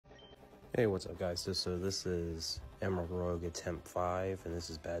Hey, what's up, guys? So this is Emerald Rogue attempt 5, and this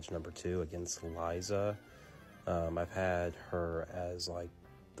is badge number 2 against Liza. I've had her as like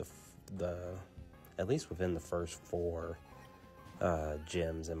the at least within the first 4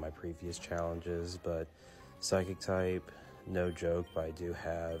 gems in my previous challenges, but Psychic type, no joke, but I do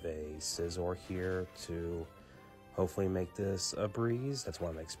have a Scizor here to hopefully make this a breeze. That's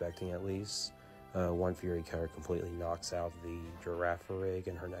what I'm expecting, at least. One Fury Cutter completely knocks out the Girafarig,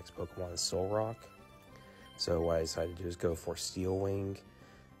 and her next Pokemon is Solrock. So what I decided to do is go for Steel Wing,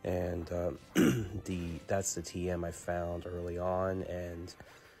 and that's the TM I found early on, and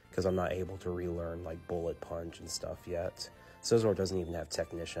because I'm not able to relearn like Bullet Punch and stuff yet. Scizor doesn't even have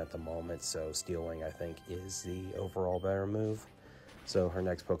Technician at the moment, so Steel Wing I think is the overall better move. So her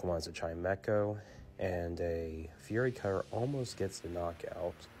next Pokemon is a Chimecho, and a Fury Cutter almost gets the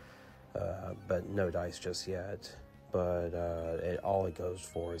knockout. But no dice just yet, but all it goes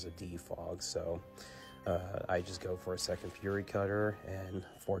for is a defog, so I just go for a second Fury Cutter, and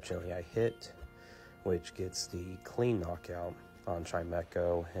fortunately I hit, which gets the clean knockout on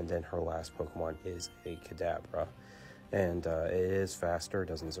Chimecho, and then her last Pokemon is a Kadabra, and it is faster.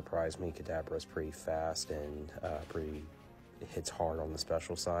 Doesn't surprise me. Kadabra is pretty fast and hits hard on the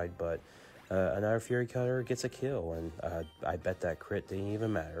special side, but another Fury Cutter gets a kill, and I bet that crit didn't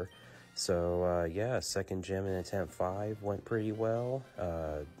even matter. So yeah, second gem in attempt 5 went pretty well.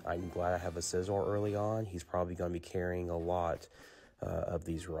 I'm glad I have a Scizor early on. He's probably going to be carrying a lot of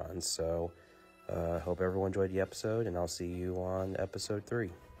these runs. So hope everyone enjoyed the episode, and I'll see you on episode 3.